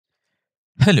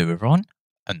Hello everyone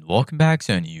and welcome back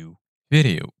to a new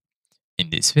video.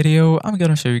 In this video, I'm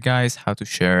gonna show you guys how to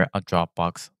share a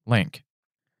Dropbox link.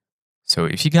 So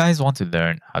if you guys want to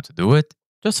learn how to do it,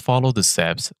 just follow the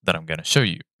steps that I'm gonna show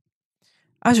you.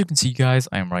 As you can see guys,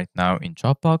 I am right now in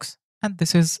Dropbox and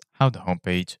this is how the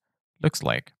homepage looks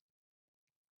like.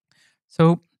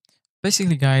 So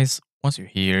basically guys, once you're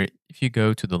here, if you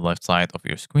go to the left side of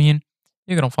your screen,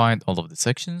 you're gonna find all of the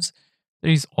sections.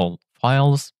 There is all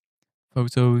files,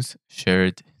 photos,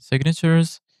 shared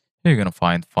signatures. Here you're gonna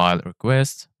find file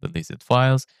requests, deleted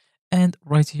files, and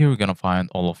right here you're gonna find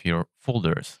all of your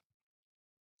folders.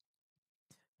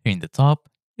 Here in the top,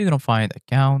 you're gonna find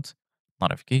account,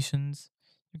 notifications.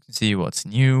 You can see what's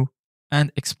new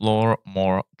and explore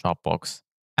more Dropbox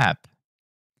app.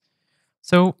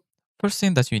 So first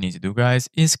thing that you need to do guys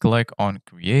is click on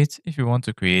create if you want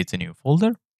to create a new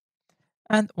folder.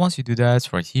 And once you do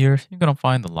that, right here, you're going to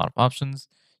find a lot of options.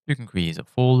 You can create a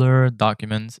folder,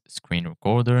 documents, screen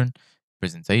recorder,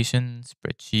 presentation,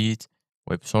 spreadsheet,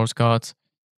 web shortcuts.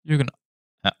 You can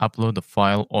upload a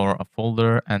file or a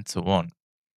folder and so on.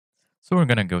 So we're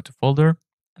going to go to folder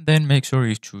and then make sure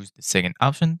you choose the second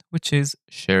option, which is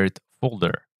shared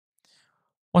folder.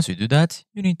 Once you do that,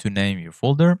 you need to name your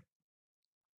folder.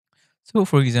 So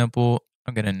for example,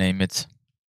 I'm going to name it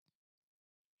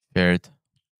shared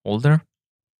folder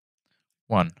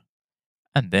 1.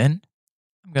 And then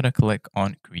I'm going to click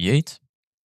on create.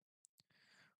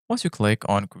 Once you click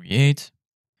on create,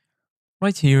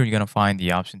 right here, you're going to find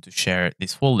the option to share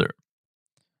this folder.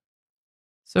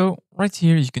 So right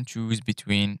here, you can choose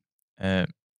between uh,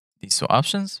 these two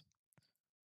options.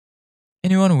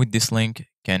 Anyone with this link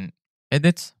can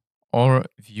edit or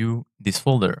view this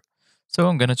folder. So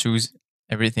I'm going to choose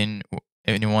everything.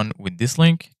 Anyone with this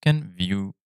link can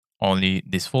view only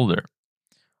this folder.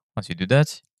 Once you do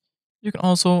that, you can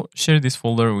also share this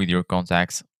folder with your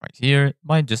contacts right here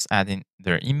by just adding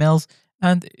their emails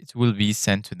and it will be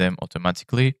sent to them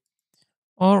automatically.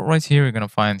 Or right here, you're going to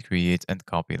find create and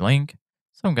copy link.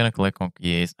 So I'm going to click on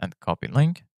create and copy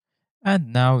link.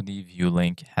 And now the view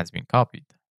link has been copied.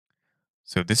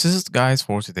 So this is it guys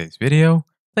for today's video.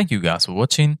 Thank you guys for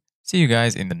watching. See you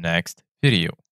guys in the next video.